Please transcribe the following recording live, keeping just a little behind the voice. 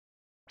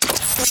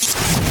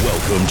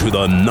Welcome to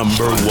the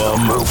number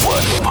one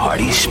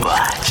party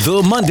spot.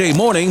 The Monday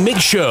Morning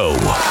Mix Show.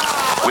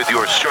 With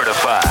your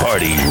certified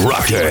party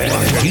rocker,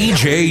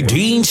 DJ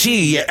Dean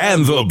C.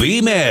 and the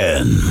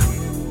B-Man.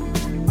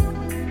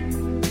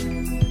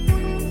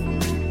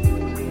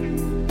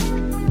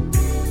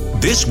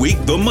 This week,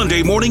 the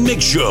Monday Morning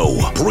Mix Show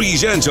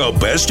presents a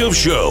best of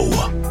show.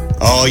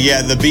 Oh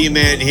yeah, the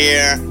B-Man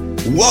here.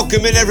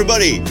 Welcome in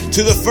everybody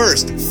to the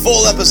first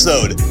full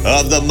episode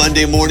of the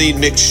Monday Morning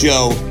Mix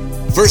Show.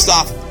 First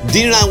off,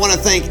 Dean and I want to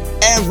thank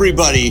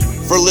everybody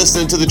for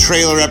listening to the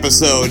trailer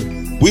episode.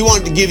 We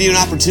wanted to give you an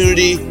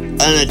opportunity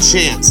and a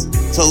chance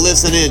to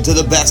listen in to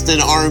the best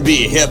in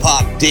R&B,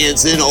 hip-hop,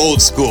 dance, and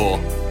old school.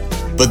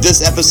 But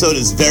this episode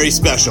is very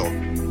special.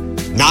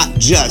 Not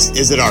just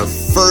is it our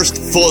first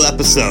full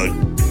episode,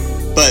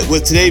 but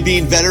with today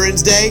being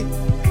Veterans Day,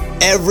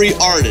 every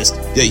artist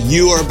that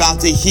you are about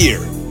to hear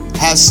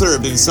has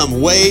served in some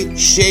way,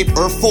 shape,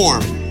 or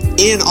form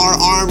in our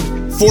armed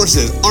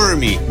forces,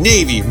 Army,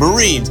 Navy,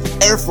 Marines,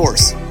 Air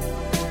Force.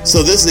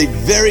 So this is a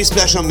very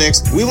special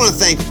mix. We want to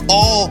thank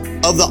all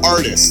of the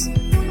artists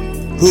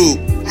who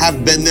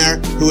have been there,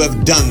 who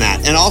have done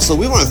that. And also,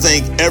 we want to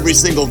thank every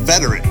single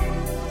veteran.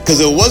 Because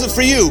if it wasn't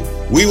for you,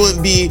 we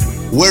wouldn't be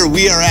where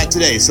we are at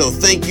today. So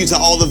thank you to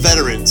all the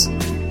veterans.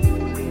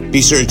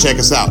 Be sure to check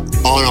us out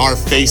on our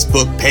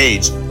Facebook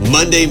page,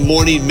 Monday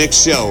Morning Mix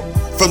Show.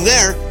 From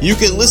there, you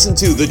can listen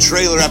to the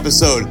trailer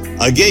episode.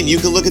 Again, you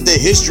can look at the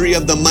history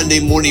of the Monday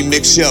Morning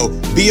Mix Show.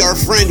 Be our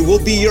friend.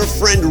 We'll be your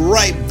friend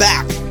right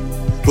back.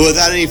 But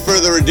without any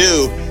further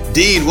ado,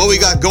 Dean, what we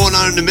got going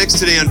on in the mix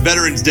today on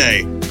Veterans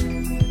Day?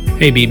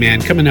 Hey,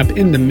 B-Man, coming up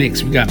in the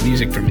mix, we got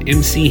music from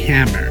MC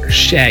Hammer,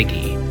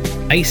 Shaggy,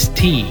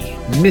 Ice-T,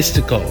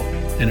 Mystikal,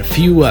 and a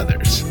few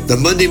others. The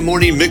Monday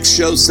Morning Mix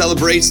Show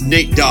celebrates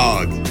Nate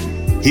Dogg.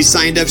 He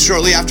signed up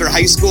shortly after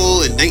high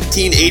school in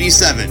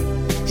 1987.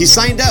 He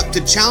signed up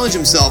to challenge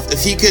himself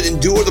if he could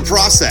endure the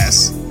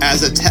process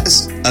as a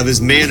test of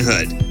his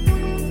manhood.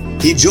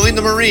 He joined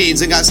the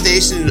Marines and got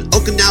stationed in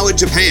Okinawa,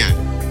 Japan.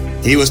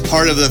 He was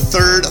part of the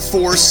 3rd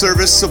Force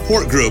Service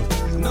Support Group,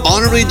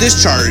 honorably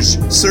discharged,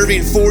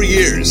 serving 4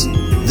 years.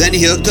 Then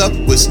he hooked up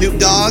with Snoop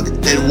Dogg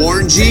and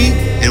Warren G,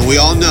 and we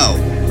all know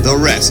the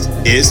rest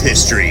is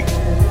history.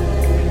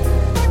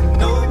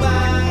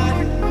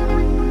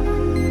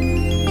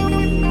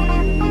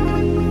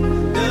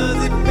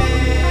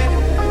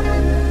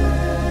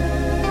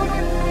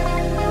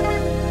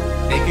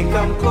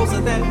 Come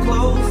closer than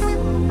close,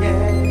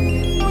 yeah.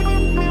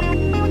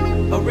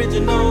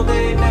 Original,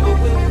 they never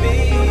will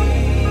be.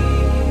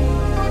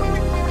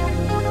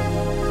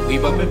 We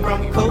bumpin'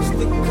 from coast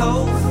to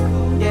coast,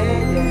 yeah,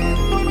 yeah.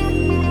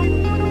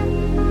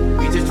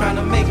 We just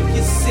tryna make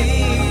you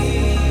see.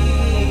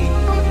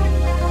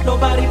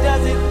 Nobody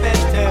does it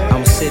better.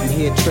 I'm sitting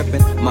here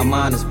tripping, my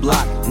mind is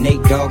blocked.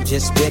 Nate Dogg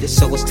just spit it,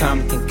 so it's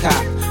time to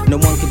concoct. No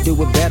one can do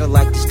it better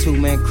like this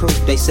two-man crew.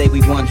 They say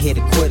we one here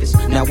to quitters.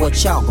 Now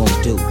what y'all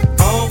gonna do?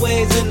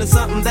 Always into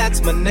something,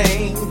 that's my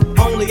name.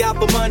 Only out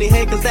for money,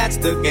 hey, cause that's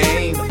the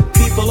game.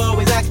 People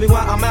always ask me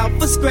why I'm out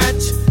for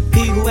scratch.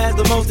 He who has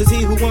the most is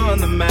he who won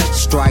the match.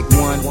 Strike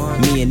one,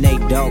 me and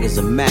Nate Dogg is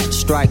a match.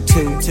 Strike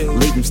two,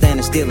 leave them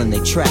standing still in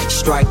their tracks.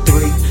 Strike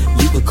three,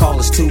 you could call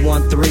us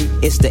 213.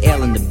 It's the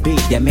L and the B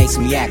that makes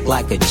me act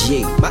like a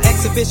G. My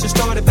exhibition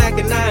started back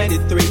in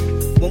 93.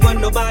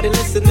 When wasn't nobody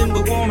listening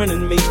but warmer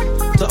than me.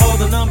 To all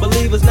the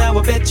non-believers, now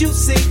I bet you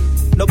see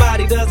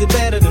nobody does it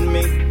better than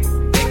me.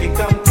 They can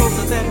come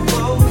closer than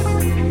close,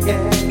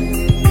 yeah.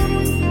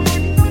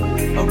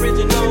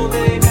 Original,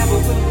 they never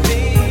will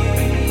be.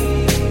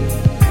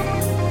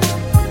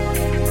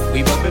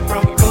 We bumpin'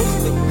 from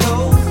coast to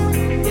coast,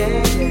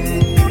 yeah.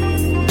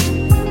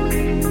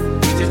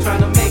 We just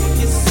tryna make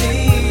you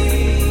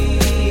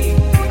see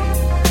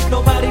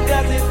nobody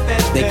does it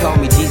better. They call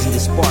me Jeezy the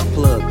spark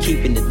plug,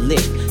 keeping it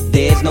lit.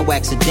 There's no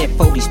accident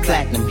for these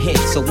platinum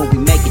hits. So when we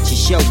make it, you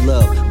show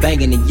love.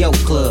 Banging in your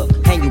club,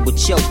 hanging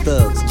with your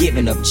thugs,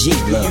 giving up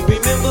G-love. You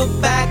remember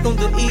back on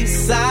the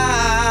east side,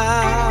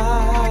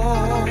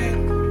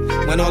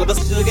 when all of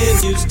us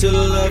used to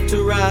love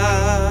to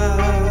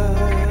ride.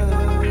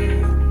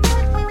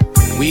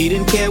 We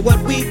didn't care what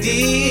we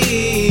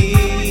did.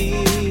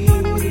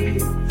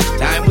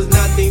 Time was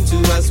nothing to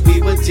us,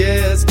 we were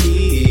just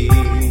kids.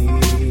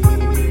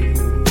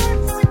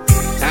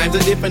 Times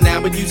are different now,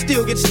 but you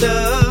still get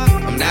stuck.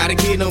 I'm not a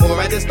kid no more,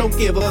 I just don't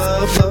give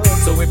up.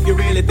 So if you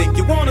really think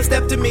you wanna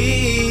step to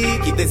me,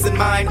 keep this in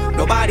mind,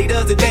 nobody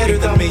does it better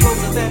than me.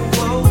 Closer than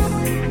close,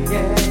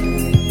 yeah.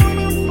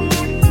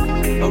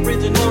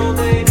 Original,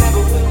 they never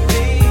will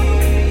be.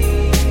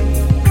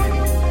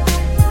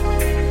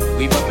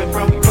 We bumpin'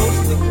 from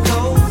coast to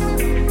coast,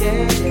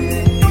 yeah.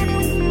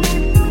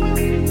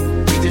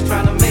 We just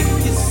tryna make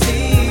you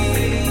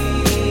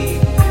see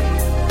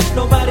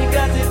nobody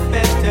does it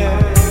better.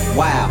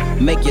 Wow,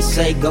 make you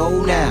say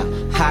go now.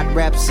 Hot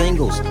rap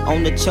singles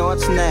on the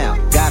charts now.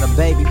 Got a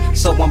baby,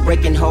 so I'm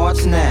breaking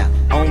hearts now.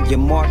 On your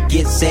mark,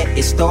 get set,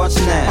 it starts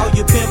now. All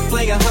you pimp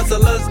player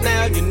hustlers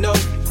now, you know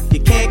you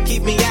can't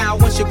keep me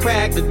out once you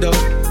crack the door.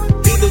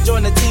 Either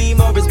join the team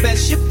or it's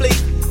best you flee.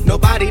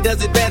 Nobody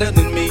does it better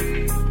than me.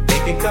 They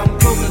can come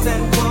closer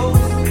than close,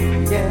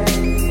 yeah.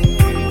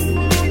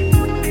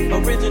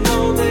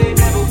 Original, they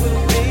never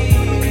will be.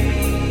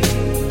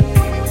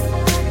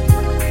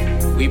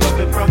 We bump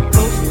it from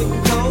coast to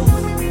coast,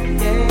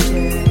 yeah.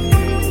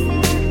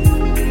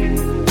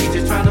 We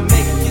just trying to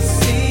make you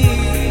see.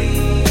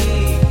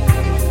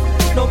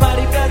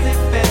 Nobody does it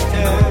better.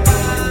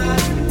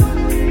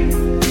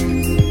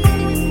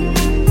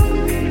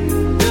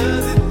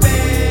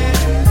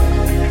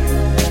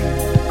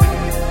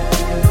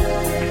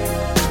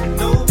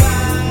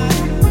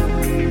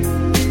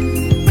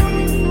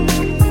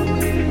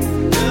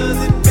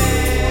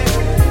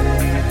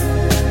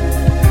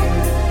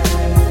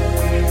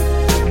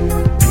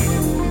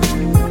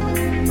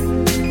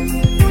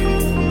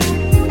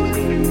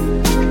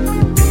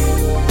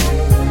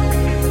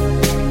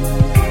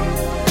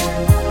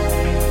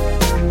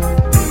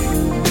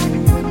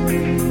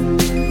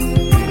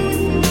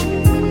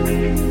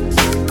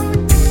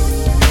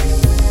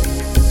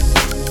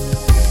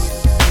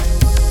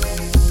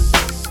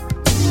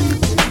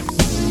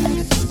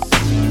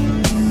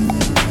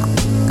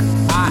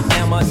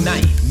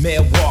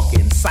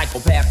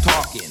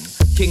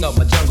 King of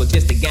my jungle,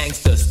 just a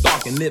gangster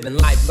stalking, living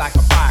life like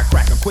a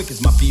firecracker, quick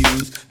as my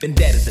fuse.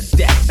 Vendetta to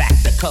death, back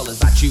the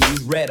colors I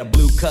choose, red or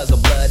blue, cause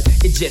of blood,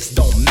 it just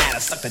don't matter.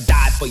 Sucker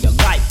died for your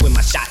life when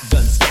my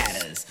shotgun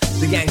scatters.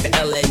 The gangster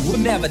LA will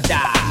never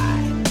die,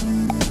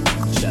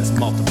 just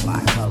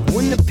multiply colors.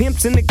 When the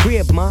pimp's in the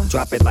crib, ma,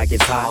 drop it like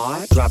it's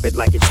hot, drop it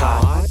like it's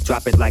hot,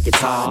 drop it like it's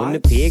hot. When the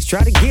pigs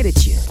try to get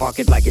at you, park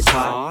it like it's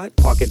hot,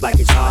 park it like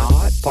it's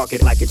hot, park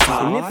it like it's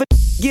hot. And if a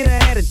get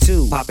an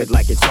attitude, pop it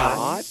like it's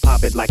hot,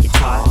 pop it like it's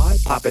hot,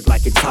 pop it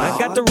like it's hot. I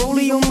got the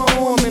rollie on my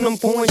arm and I'm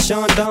pouring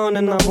Sean down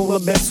and I'm all the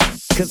best,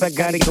 cause I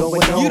got it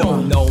going on. You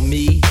don't know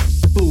me,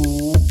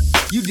 fool,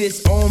 you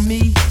disown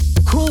me,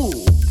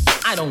 cool.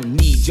 I don't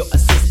need your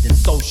assistance,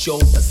 social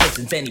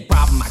persistence. Any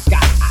problem I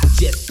got, I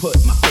just put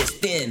my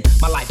fist in.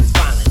 My life is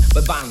violent,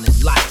 but violent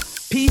is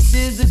life. Peace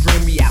is a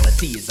dream,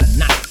 reality is a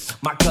knife.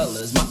 My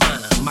colors, my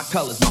honor, my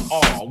colors, my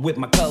all. With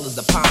my colors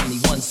upon me,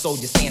 one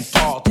soldier stands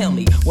tall. Tell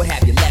me, what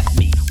have you left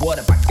me? What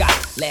have I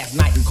got? Last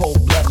night in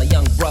cold blood, my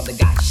young brother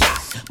got shot.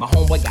 My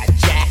homeboy got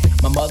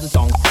jacked, my mother's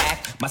on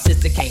crack. My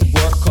sister can't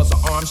work cause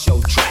her arms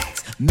show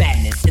tracks.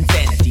 Madness,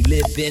 insanity,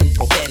 live in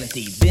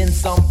profanity. Then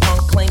some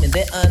punk claiming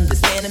they're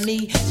understanding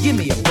me. Give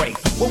me a break,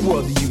 what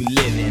world do you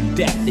live in?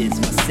 Death is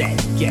my set,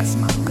 guess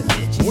my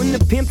religion. When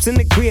the pimp's in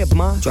the crib,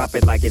 ma, drop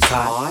it like it's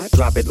hot,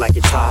 drop it like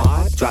it's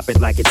hot, drop it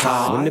like it's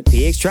hot. When the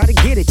pigs try to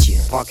get at you,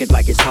 park it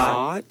like it's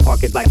hot,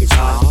 park it like it's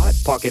hot,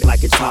 park it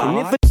like it's hot.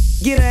 And if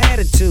a get an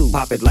attitude,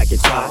 pop it like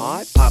it's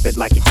hot, pop it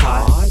like it's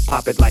hot,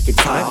 pop it like it's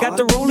hot. I got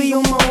the rollie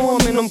on my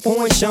arm and I'm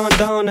pouring Sean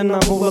down and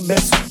I'm all the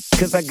best,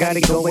 cause I got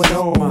it going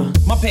on.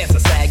 My pants are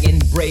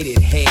sagging, braided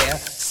hair.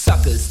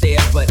 Suckers stare,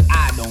 but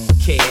I don't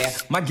care.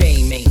 My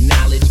game ain't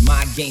knowledge,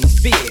 my game's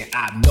fear.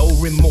 I've no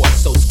remorse,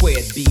 so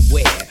squares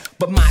beware.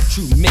 But my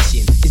true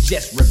mission is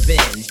just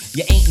revenge.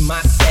 You ain't my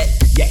set,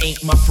 you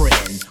ain't my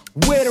friend.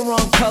 Wear the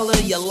wrong color,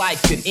 your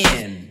life could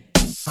end.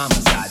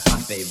 Homicide's my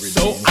favorite.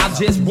 So I'll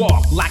just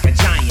walk like a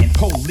giant,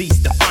 police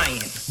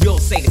defiant. You'll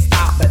say to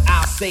stop, but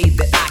I'll say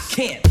that I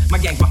can't. My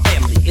gang's my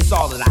family, it's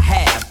all that I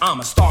have. I'm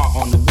a star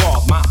on the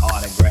wall, my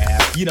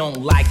autograph. You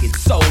don't like it,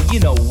 so you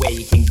know where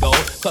you can go.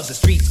 Cause the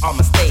streets are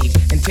my stage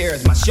and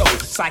terror's my show.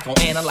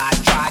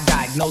 Psychoanalyze, try,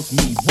 diagnose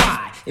me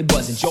why. It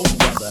wasn't your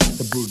brother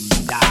that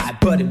brutally died,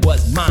 but it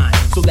was mine,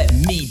 so let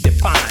me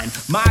define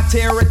my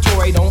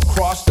territory. Don't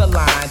cross the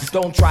line,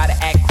 don't try to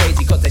act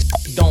crazy, cause that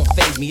shit don't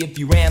faze me. If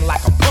you ran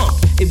like a punk,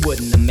 it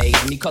wouldn't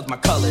amaze me, cause my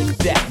color is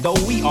death.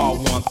 Though we all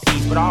want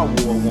peace, but our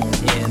war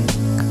won't end.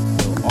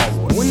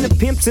 When the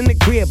pimp's in the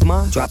crib,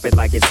 ma, drop it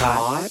like it's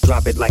hot,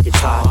 drop it like it's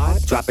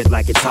hot, drop it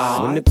like it's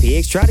hot. When the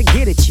pigs try to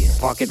get at you,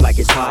 park it like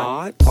it's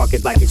hot, park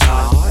it like it's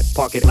hot,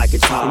 park it like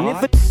it's hot. And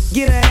if a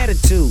get an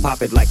attitude,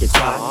 pop it like it's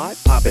hot,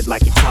 pop it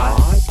like it's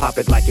hot, pop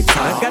it like it's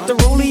hot. I got the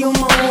rollie on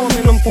my arm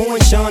and I'm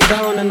pouring Sean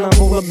down and I'm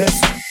all the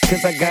best,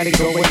 cause I got it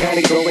going, got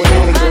it going,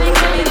 got it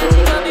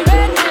going.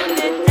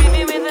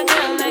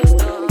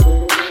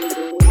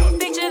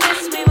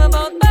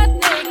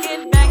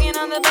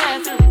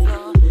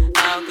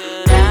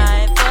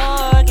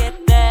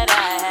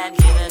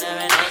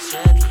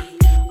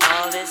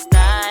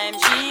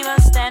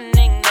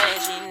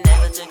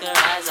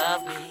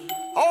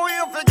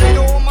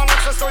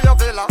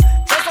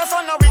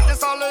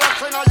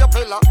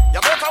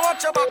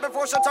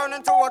 Before she turn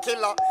into a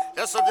killer,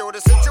 let's review the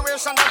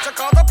situation that you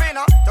call the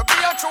winner. To be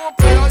a true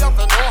player, you have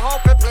to know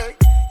how to play.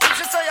 If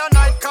she say a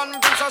night,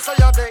 convince her say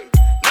a day.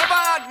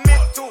 Never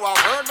admit to a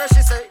word where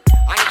she say.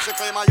 And if she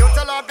claim her, you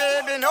tell her,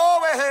 baby, no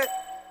way.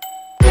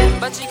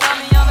 But she caught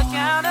me on the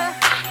counter,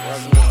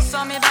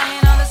 saw me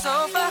banging on the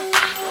sofa.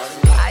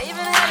 I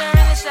even had her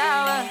in the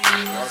shower.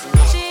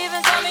 She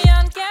even saw me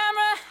on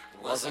camera.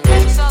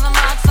 She saw the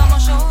marks on my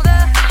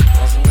shoulder.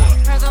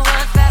 Heard the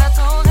words that I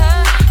told her.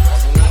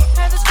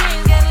 Heard the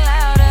screams getting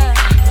louder.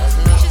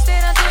 She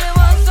stayed until it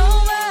was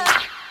over.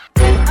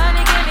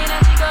 Honey came in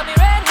and she got me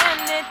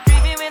red-handed,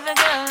 creepy with the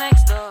girl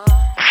next door.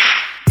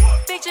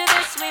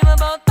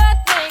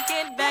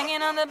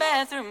 the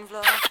bathroom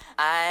floor.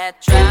 I had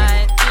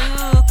tried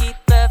to keep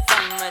her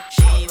from what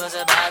she was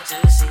about to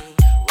see.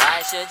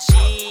 Why should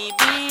she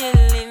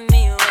believe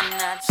me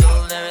when I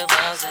told her it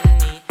wasn't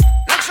me?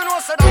 Next you know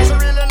said that she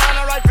really not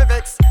a right for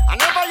vex. I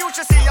never used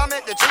to see I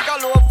make the chick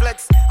a low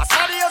flex. As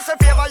somebody else in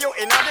favor you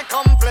in the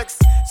complex.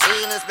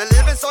 Seeing is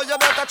believing, so you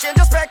better change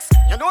your specs.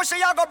 You know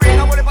she a go bring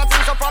a whatever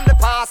things up from the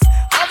past.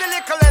 All the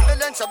little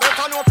evidence you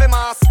better know for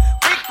mass.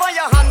 Quick for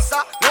your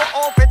answer, no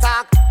off it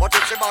talk. But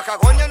if she back a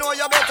gun, you know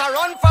you better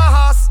run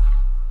fast.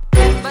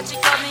 But she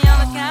caught me on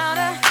the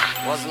counter.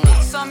 Wasn't me.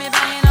 Saw me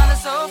banging on the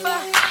sofa.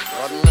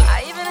 Wasn't me.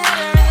 I even had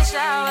her in the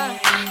shower.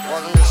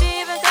 Wasn't me. She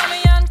even caught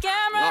me on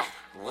camera.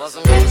 No,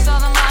 wasn't me. Saw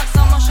the marks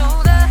on my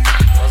shoulder.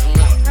 Wasn't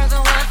me. Heard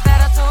the words that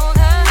I told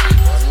her.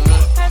 Wasn't me.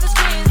 Heard the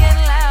screams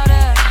getting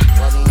louder.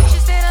 Wasn't me. She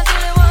stayed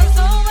until it was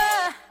over.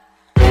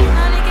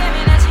 Honey came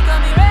in and she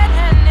caught me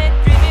red-handed,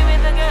 creepy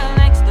with the girl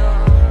next door.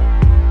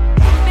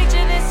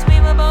 Picture this,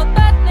 we were both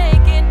butt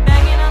naked,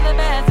 banging on the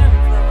bathroom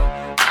floor.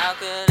 How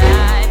could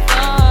I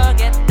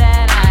forget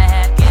that I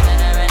had given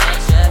her an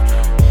extra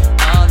key?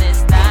 All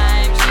this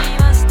time she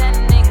was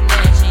standing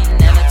there, she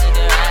never took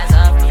her eyes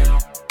off me.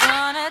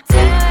 Wanna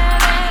tell her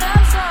that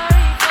I'm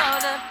sorry for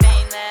the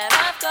pain that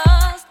I've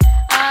caused.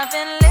 I've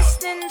been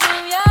listening to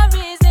your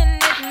reason,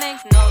 it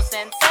makes no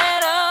sense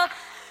at all.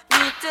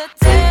 Need to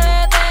tell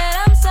her that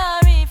I'm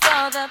sorry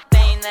for the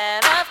pain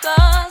that I've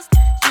caused.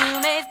 You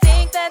may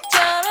think that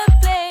you're a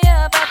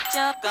player, but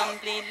you're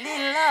completely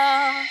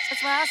lost.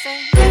 That's why I say,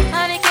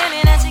 honey came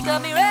in and she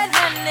got me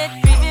red-handed,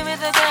 creepy with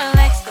the girl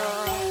next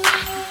door.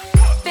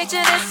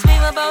 Picture this, we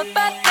were both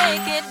butt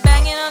naked,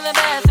 banging on the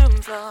bathroom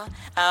floor.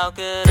 How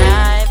could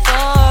I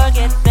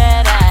forget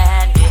that I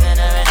had given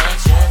her an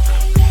extra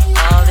key?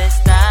 All this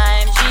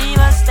time she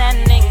was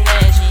standing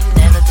there, she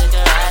never took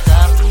her eyes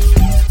off me.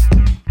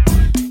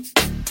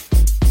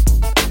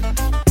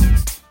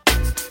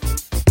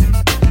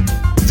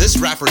 This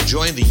rapper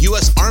joined the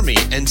U.S. Army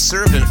and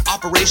served in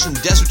Operation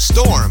Desert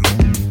Storm.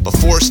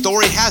 Before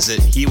story has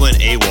it, he went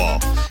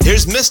AWOL.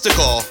 Here's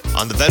Mystikal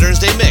on the Veterans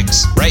Day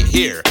Mix, right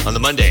here on the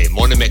Monday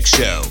Morning Mix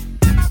Show.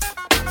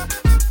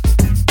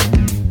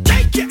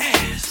 Shake your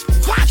ass,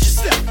 watch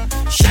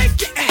yourself.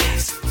 Shake your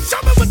ass,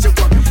 tell me what you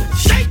want.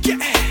 Shake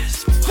your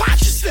ass,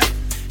 watch yourself.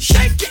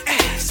 Shake your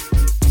ass.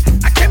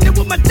 I came there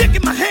with my dick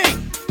in my hand.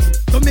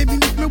 Don't maybe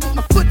meet me with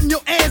my foot in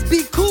your ass,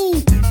 be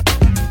cool.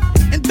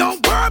 And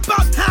don't worry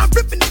about how I'm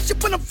ripping this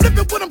shit when I'm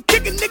flipping, when I'm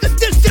kicking, nigga,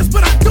 this just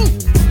what I do.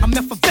 I'm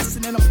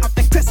effervescent and I'm out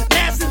that crescent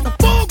ass is a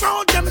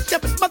full-grown German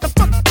shepherd,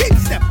 motherfucker, keep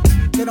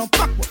stepping. They don't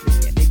fuck with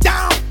me and they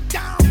down.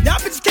 Y'all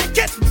bitches can't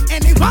catch me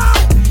and they wild.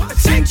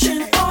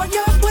 Attention all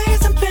your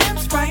players and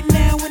pimps right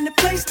now in the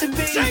place to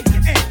be. Shake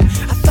your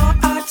ass. I thought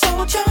I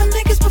told y'all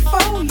niggas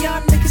before,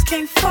 y'all niggas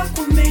can't fuck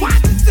with me.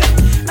 Watch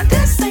yourself. Now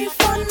this ain't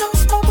fun, no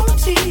small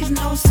booties,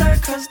 no sir,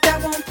 cause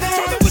that won't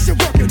Tell me pass. what you're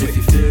working with. If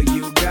you feel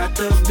you got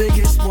the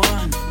biggest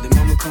one, then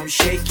mama come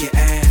shake your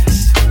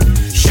ass.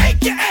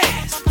 Shake your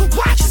ass,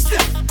 watch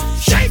yourself.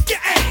 Shake your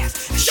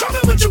ass, show me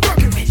what you're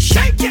working with.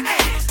 Shake your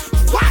ass,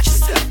 watch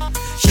yourself.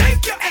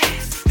 Shake your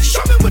ass,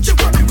 show me what you're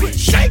working with.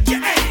 Shake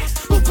your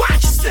ass,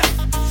 watch yourself.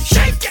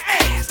 Shake your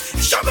ass,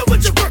 show me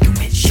what you're working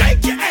with.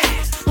 Shake your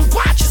ass,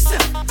 watch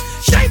yourself.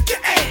 Shake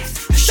your ass,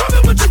 show me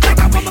what you're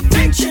working with.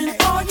 Attention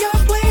all your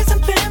players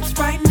and pimps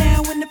right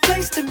now in the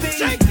place to be.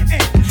 Shake your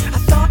ass, I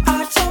thought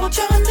I told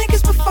y'all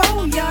niggas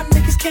before, y'all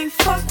niggas can't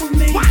fuck with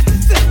me. watch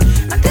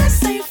yourself. Now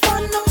this ain't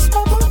fun, no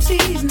small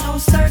booties, no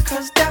sir,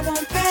 cause that won't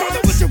Show me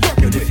pass. what you're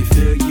working If with. you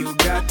feel you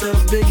got the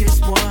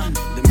biggest one,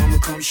 then mama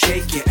come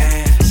shake your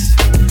ass.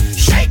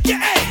 Shake your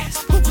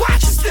ass,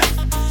 watch yourself.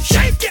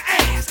 Shake your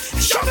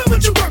ass, show me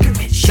what you're working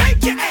with.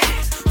 Shake your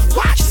ass,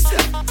 watch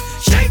yourself.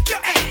 Shake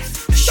your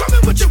ass, show me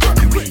what you're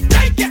working with.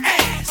 Shake your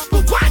ass,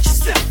 watch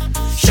yourself.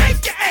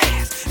 Shake your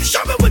ass,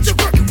 show me what you're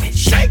working with.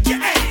 Shake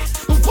your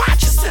ass,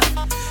 watch yourself.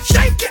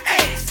 Shake your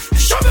ass,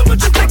 show me what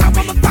you're working with.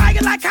 I'm a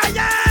fire like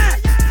High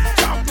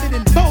chocolate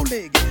and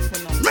bow-legged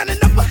when I'm running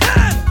up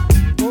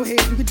behind. Go ahead,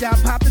 you can job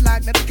pop it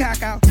like let the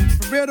cock out.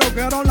 For real though,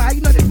 girl, don't lie.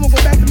 You know this won't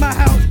go back to my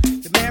house.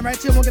 The man right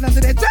here won't get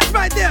under that dress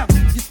right there.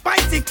 You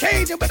spicy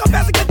Cajun, we gon'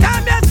 pass a good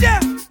time, yes, yeah.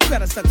 You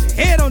gotta suck your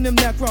head on them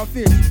now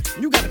crawfish.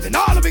 You gotta bend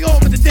all the way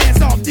over to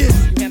dance off this.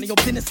 You handle your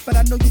business, but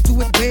I know you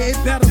do it way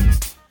better.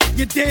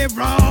 You're dead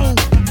wrong.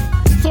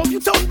 So if you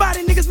toting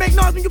body niggas make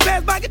noise when you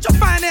pass by, get your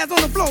fine ass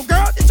on the floor,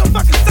 girl. It's your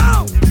fucking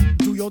song.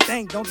 Do your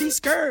thing, don't be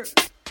scared.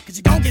 Cause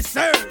you gon' get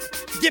served.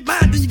 You get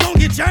mine, then you gon'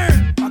 get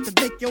germed. About to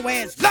make your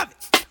ass love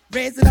it.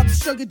 Raise it up,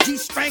 sugar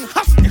G-string,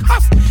 hustle and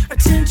hustle.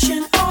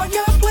 Attention all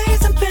your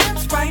players and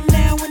pimps right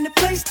now in the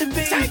place to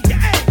be. Take your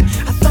ass.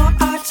 I thought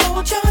I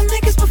told y'all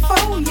niggas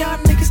before, y'all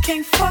niggas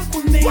can't fuck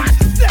with me. Watch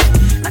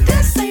yourself. Now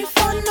this ain't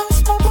fun, no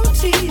small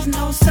booties,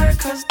 no sir,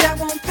 cause that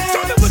won't Show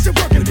me pass. what you're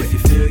working But if with. you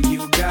feel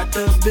you got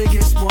the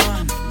biggest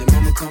one, then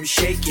mama come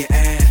shake your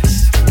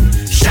ass.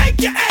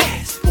 Shake your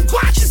ass,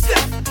 watch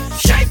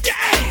yourself. Shake your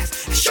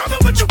ass, show me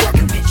what you're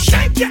working with.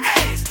 Shake your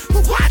ass,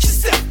 watch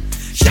yourself.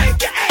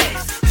 Shake your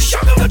ass,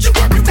 show me what you're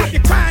working with. Stop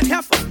your crying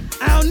heifer,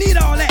 I don't need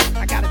all that.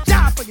 I got a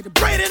job for you to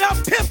braid it up,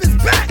 pimp his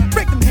back.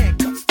 Break them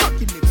handcuffs,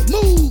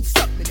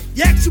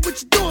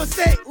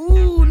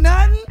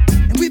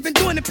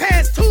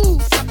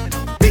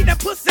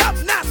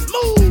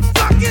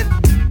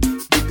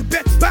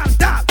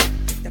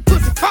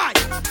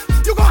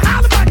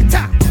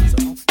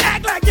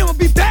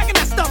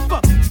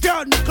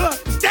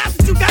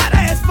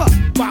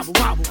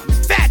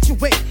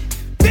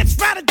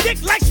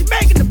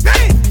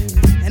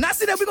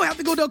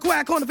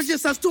 quiet corner for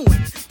just us doing.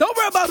 Don't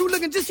worry about who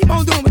looking, just keep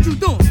on doing what you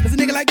doing. Cause a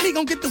nigga like me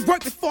gon' get to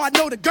work before I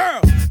know the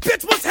girl.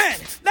 Bitch, what's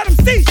happening? Let them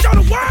see, show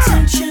the world.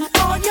 Attention,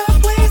 all your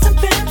players and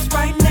pimps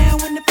right now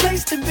in the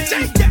place to be.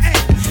 Shake your ass.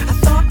 I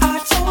thought I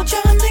told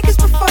y'all niggas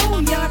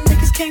before, y'all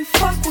niggas can't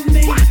fuck with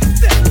me.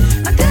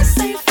 Now this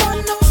ain't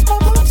fun, no small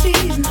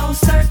booties, no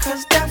sir,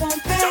 cause that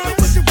won't pass.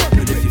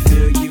 But if you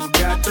feel you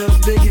got the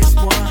biggest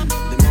one,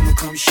 then mama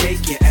come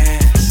shake your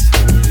ass.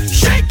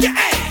 Shake your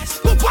ass,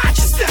 but watch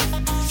yourself.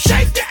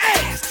 Shake your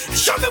ass, and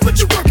show me what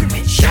you're working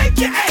with. Shake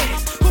your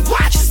ass, but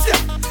watch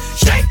yourself.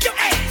 Shake your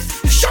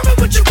ass, and show me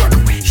what you're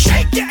working with.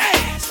 Shake your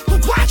ass,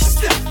 but watch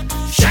yourself.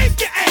 Shake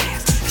your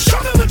ass, and show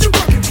me what you're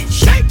working with.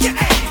 Shake your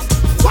ass,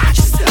 watch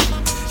yourself.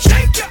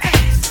 Shake your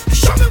ass, and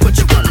show me what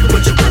you're working with.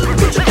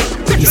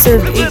 He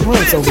served 8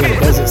 months over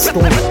at Desert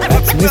Storm.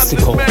 That's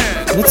Mystikal.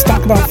 Let's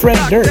talk about Fred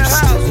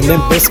Durst. The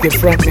Limp Bizkit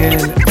frontman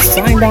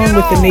signed on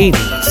with the Navy,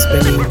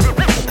 spending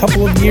a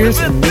couple of years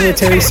in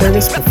military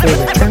service before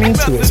returning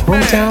to his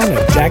hometown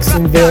of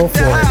Jacksonville,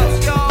 Florida.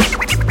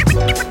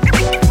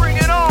 Bring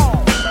it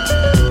on.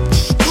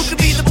 Who could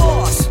be the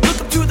boss? Look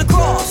up to the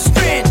cross.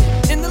 Stranded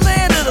in the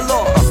land of the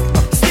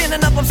lost.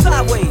 Standing up, I'm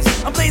sideways.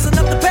 I'm blazing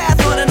up the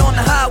path, running on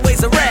the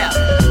highways of rap.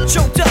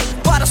 Choked up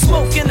by the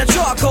smoke and the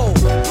charcoal.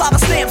 Lava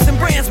stamps and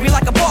brands me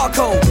like a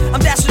barcode. I'm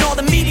dashing all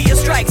the media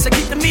strikes. I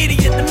keep the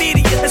media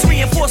as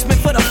reinforcement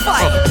for the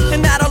fight.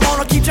 And that alone,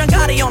 I'll keep John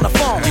Gotti on the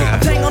phone. I'm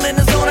tangled in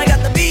the zone, I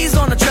got the bees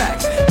on the track.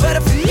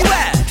 Better for you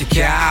at the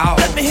cow.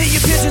 Let me hear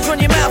your pigeons run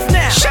your mouth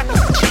now.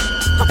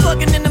 I'm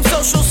plugging in them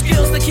social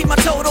skills that keep my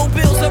total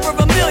bills over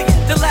 $1 million.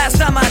 The last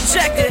time I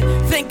checked it,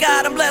 thank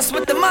God I'm blessed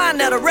with the mind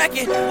that'll wreck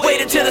it.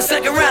 Waited till the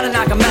second round and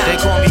knock 'em out. They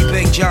call me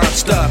Big John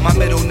Stud, my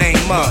middle name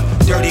Mud.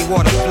 Dirty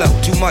water flow,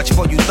 too much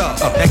for you thug.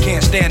 That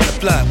can't stand the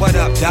flood. What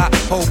up, Doc?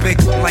 Whole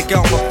big like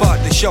Elmer Fudd.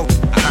 The show,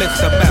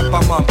 Mr. Map,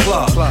 I'm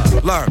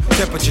unplugged. Learn,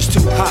 temperature's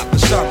too hot for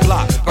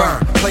sunblock.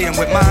 Burn, playing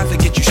with minds to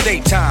get you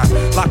state time.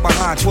 Locked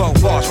behind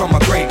 12 bars from a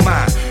great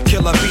mind.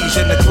 Killer bees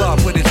in the club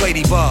with his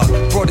ladybug.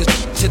 Brought his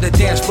to the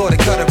dance floor to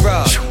cut a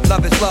rug.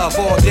 Love is love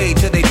all day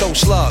till they throw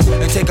slug.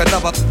 And take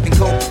another and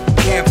coke.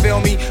 Can't feel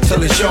me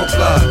till it's your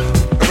blood.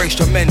 Race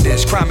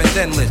tremendous, crime is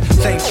endless.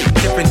 Same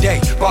different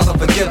day, Father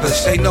forgive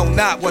us. They know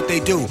not what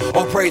they do,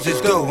 all praises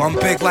due. I'm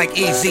big like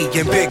Easy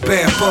and Big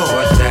Bamboo.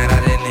 What's that?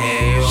 I didn't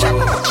hear you.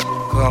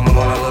 Come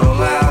on a little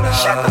louder.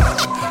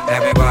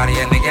 Everybody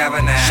in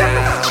together now.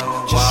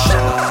 What's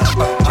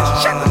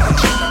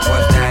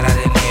that? I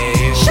didn't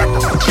hear you.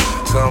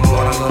 Come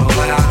on a little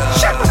louder.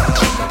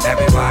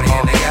 Everybody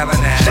in together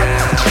now.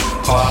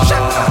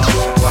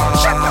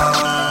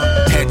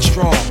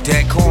 Headstrong,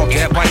 dead calm,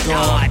 dead white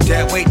gone.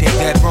 Dead weight, they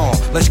dead wrong.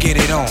 Let's get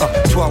it on.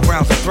 12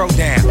 rounds of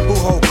throwdown. Who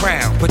hold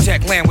crown?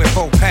 Protect land with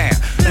 4 pounds.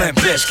 Limp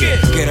Bizkit,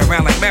 get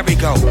around like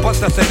merry-go.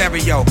 Bust a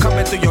scenario,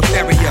 coming through your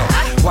stereo.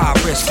 Why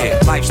risk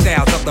it?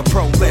 Lifestyles of the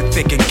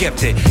prolific and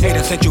gifted. 8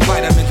 essential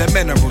vitamins and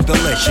minerals,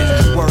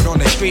 delicious. Word on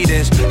the street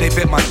is, they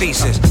fit my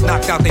thesis.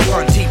 Knocked out their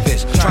front teeth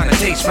is, trying to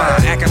taste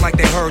mine. Acting like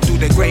they heard through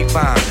the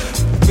grapevine.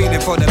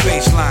 Feeding for the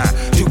baseline,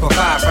 2 for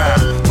 5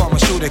 round.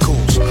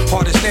 Pharmaceuticals,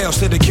 hard as nails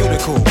to the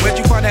cuticle. Where'd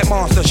you find that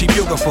monster? She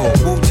beautiful.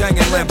 Wu-Tang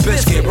and Limp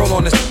Bizkit, roll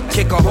on the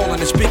kick a hole in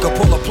the speaker,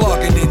 pull a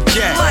plug and then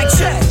jack. Mic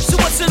check, so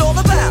what's it all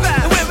about?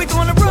 And where we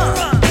gonna run?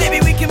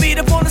 Maybe we can meet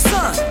up on the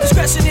sun.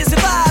 Discretion is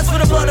advised for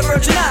the blood of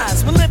virgin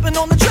eyes. We're limping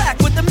on the track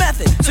with the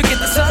method. So get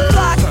the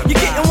sunblock,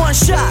 you're getting one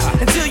shot.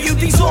 Until you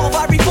dissolve,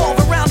 I revolve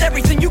around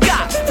everything you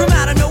got. From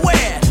out of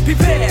nowhere,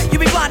 prepare,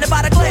 you'll be blinded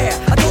by the glare.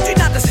 I told you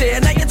not to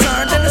stare, now you're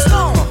turned into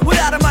stone.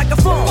 Without a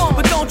microphone,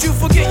 but don't you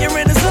forget you're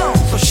in the zone.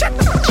 So shut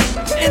the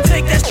and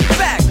take that shit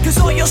back, cause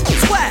all your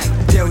shit's whack.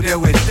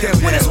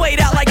 When it's weighed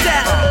out like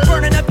that,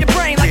 burning up your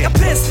brain like a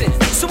piston.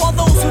 So all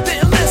those who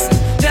didn't listen,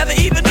 never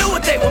even knew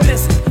what they were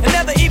missing. And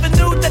never even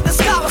knew that the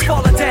sky was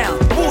falling down.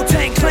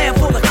 Wu-Tang Clan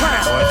for the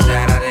crown. What's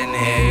that? I didn't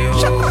hear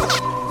you.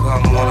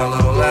 Come on a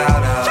little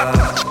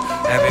louder.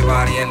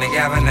 Everybody in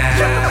together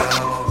now.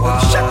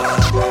 What's that?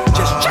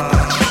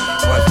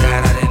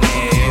 I didn't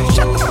hear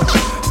you.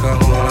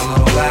 Come on a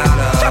little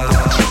louder.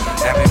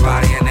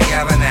 Everybody in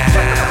together now.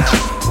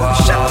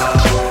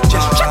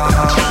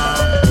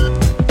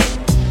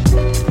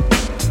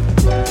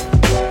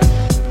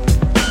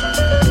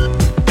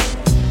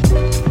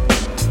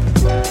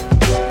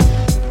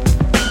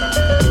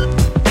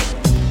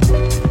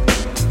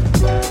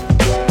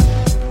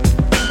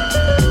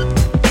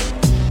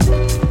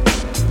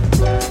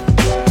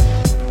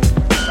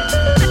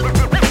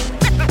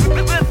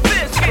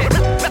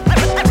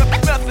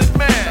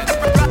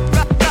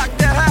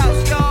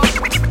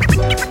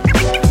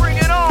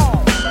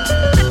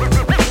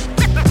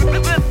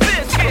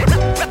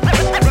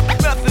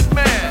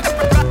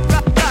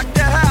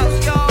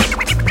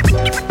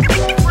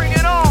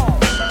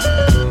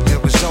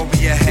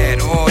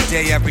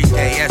 Every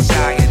day,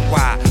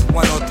 S-I-N-Y,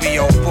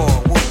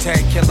 10304,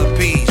 Wu-Tang Killer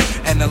Bees,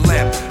 and the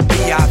Limp,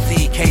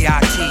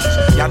 B-I-Z-K-I-T's.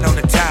 Y'all know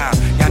the time,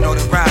 y'all know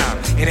the rhyme.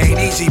 It ain't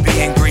easy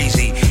being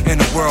greasy in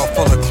a world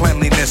full of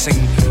cleanliness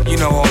and, you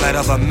know, all that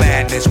other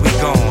madness. We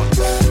gone.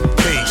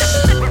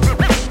 Peace.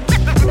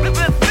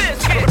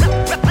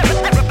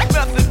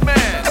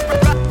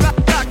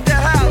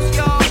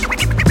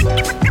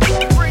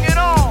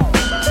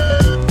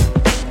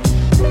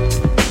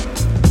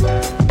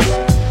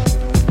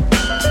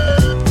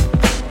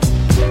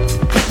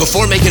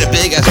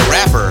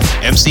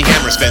 MC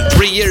Hammer spent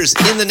 3 years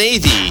in the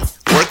Navy,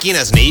 working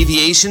as an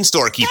aviation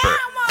storekeeper.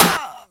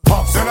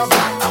 Pumps in a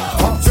back,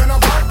 pumps in a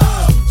back,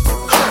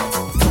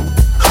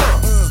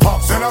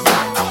 pumps in a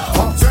back,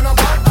 pumps in a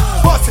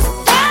back, bust it.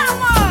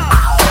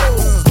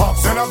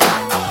 Pumps in a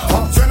back,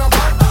 pumps in a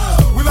back.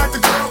 We like the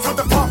girls with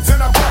the pumps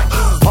in a back,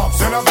 pumps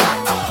in a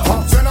back,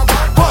 pumps in a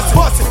back,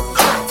 bust it.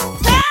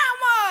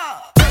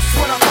 That's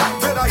when I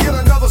thought that I hit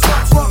another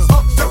shot from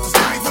up just to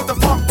see me with the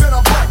pump in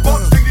a back,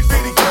 bump bitty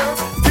bitty girl,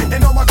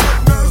 getting on my good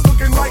nerves,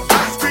 looking like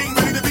ice cream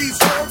ready to be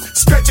served.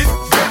 Stretch it,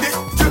 bend it,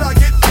 till I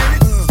get in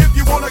it. If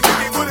you wanna get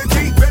it with a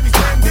G, baby,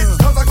 stand it.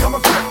 'Cause I come a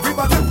grip, read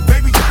my lip,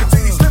 baby, you can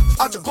see me slip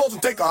out your clothes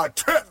and take a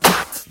trip.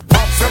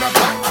 Pumps in a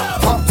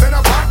back, pumps in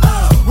a back.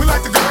 We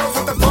like the girls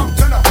with the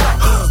pumps in a back,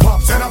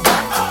 pumps in a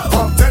back,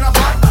 pumps in a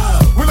back.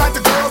 We like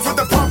the girls with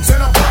the pumps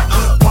in a back,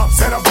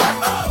 pumps in a back,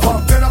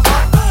 pumps in a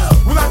back.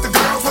 We like the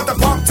girls with the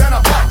pumps in a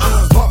back,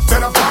 pumps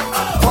in a back,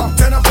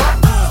 pumps in a back.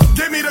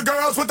 Give me the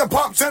girls with the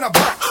pumps in a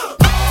back.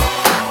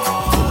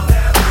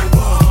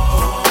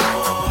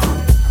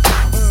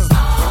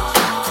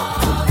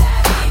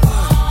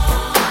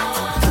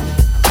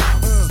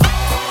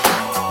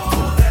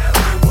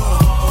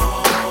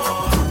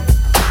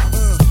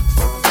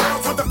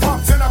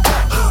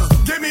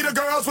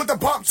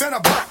 Pumps in a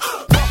butt,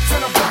 pumps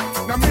in a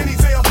butt. Now many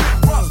say a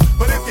bit rough,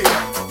 but if you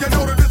hit, you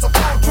know that it's a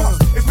ball drunk.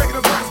 It's making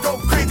the brothers go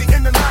crazy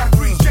in the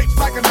 9-3, shaped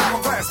like an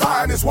hourglass,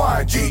 high in this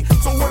wine, G.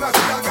 So when I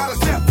say I got a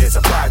step, it's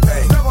a pride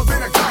thing. Never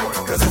been a coward,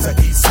 'cause it's an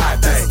east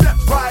side thing. Step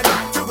right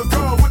up to the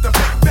girl with the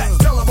big back,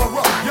 tell her we're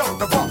up, yo,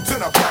 the pumps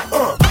in a butt,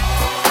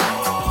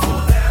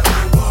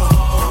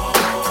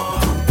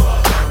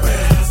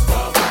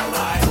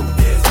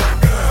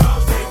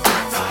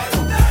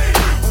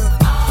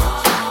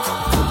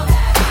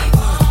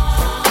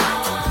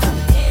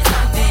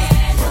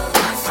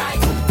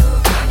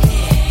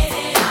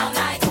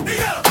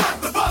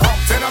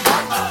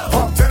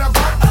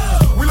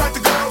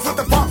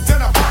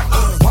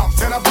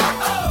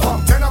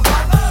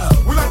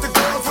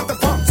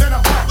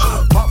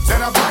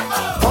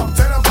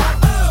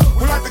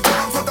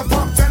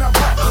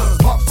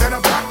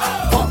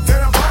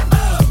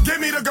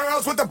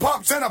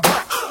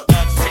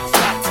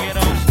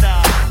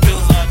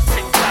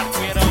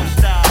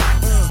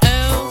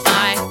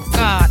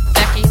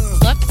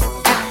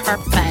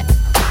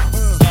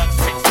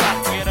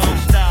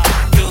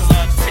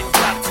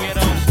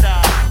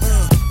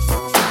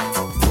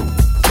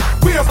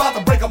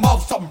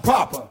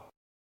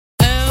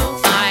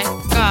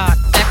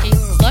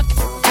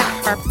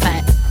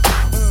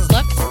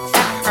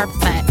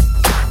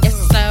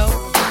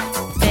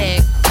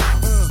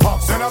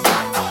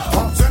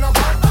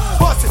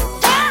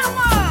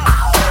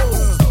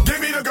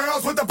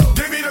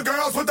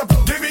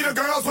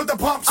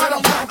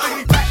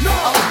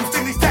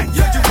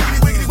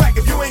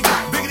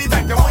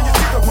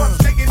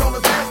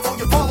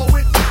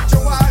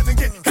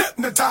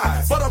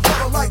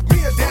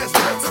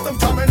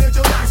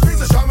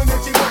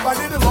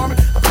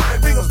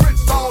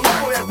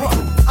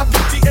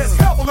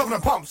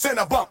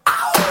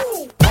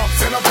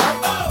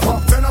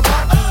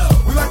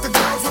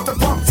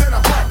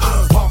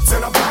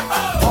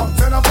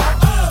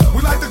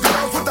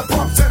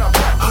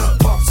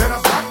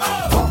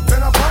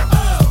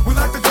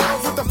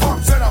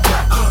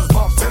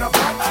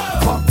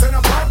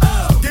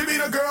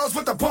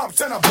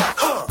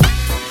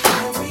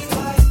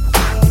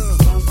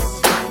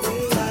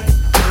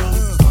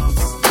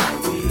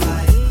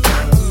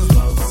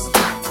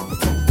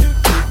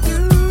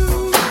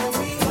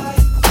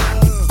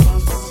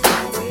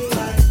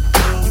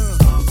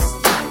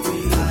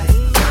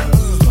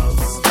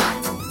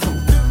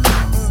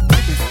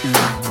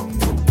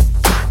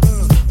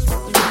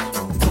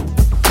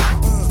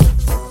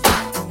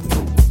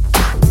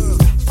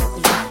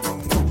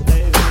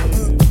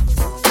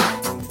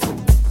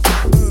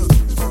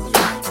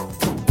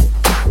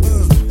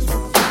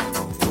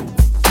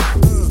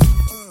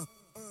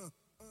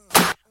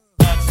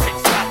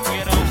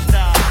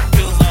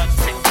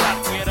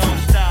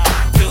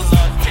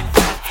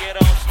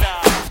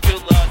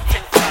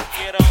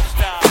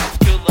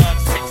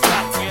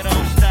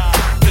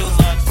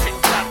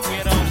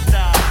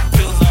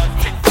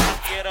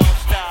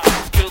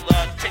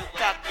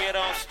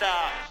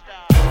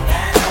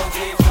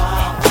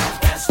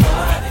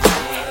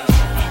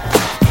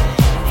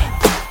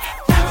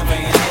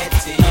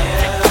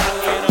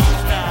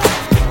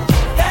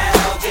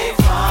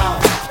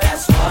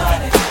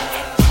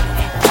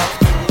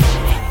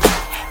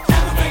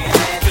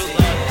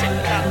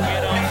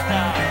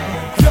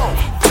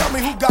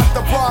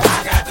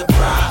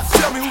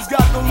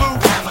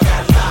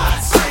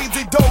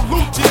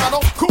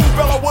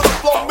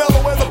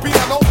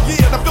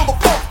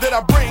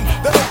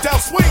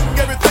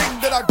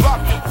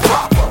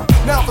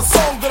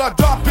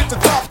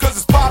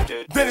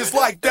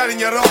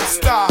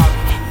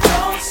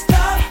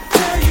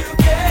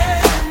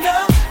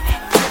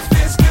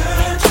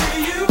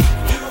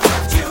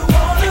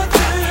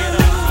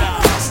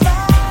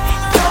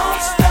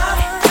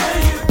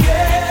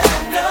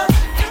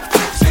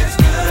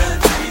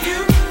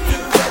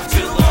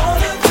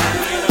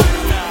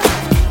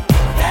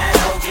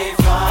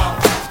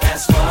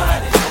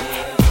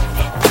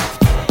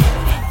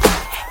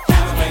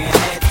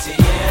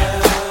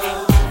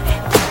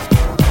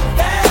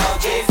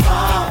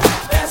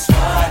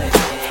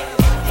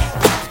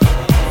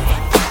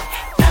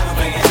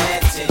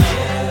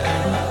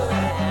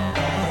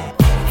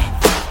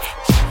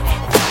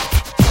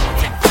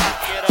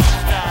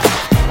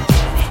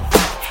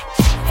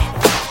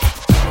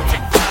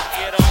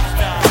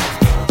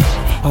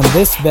 On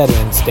this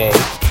Veterans Day,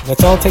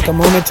 let's all take a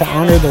moment to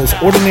honor those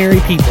ordinary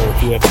people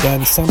who have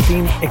done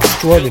something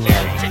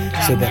extraordinary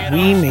so that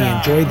we may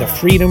enjoy the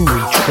freedom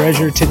we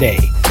treasure today.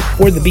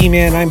 For the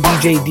B-Man, I'm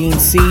DJ Dean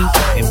C,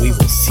 and we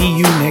will see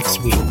you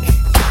next week.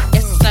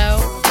 It's so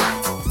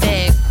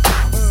big.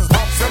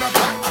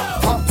 Oh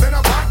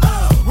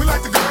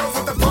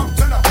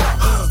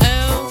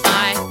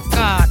my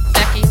God,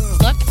 Becky,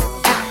 look at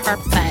her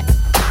butt.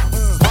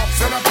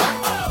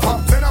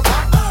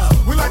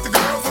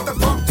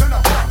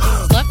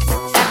 Look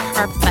at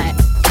her butt.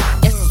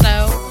 It's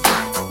so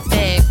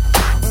big.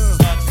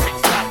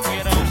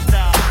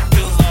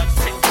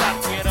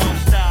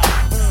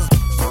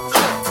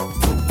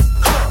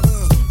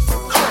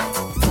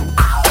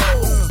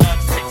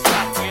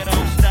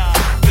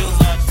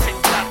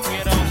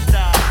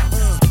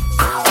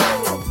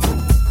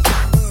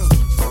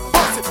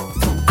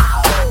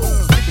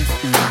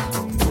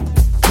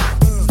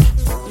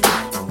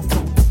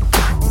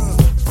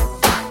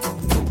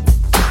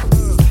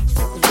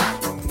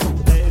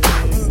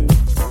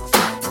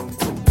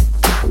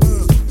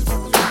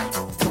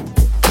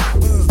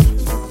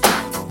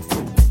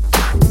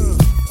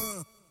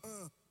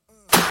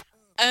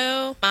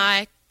 Oh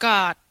my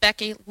God,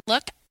 Becky,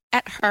 look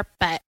at her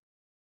butt.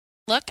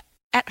 Look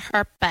at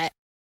her butt.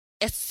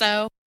 It's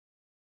so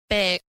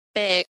big,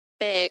 big,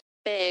 big,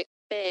 big,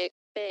 big,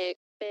 big,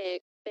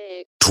 big,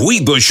 big.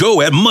 Tweet the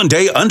show at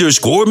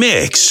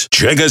Monday_Mix.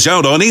 Check us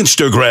out on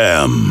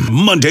Instagram,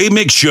 Monday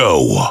Mix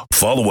Show.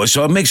 Follow us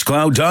on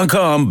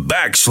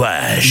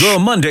Mixcloud.com/The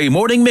Monday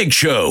Morning Mix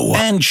Show.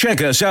 And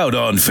check us out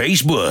on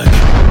Facebook.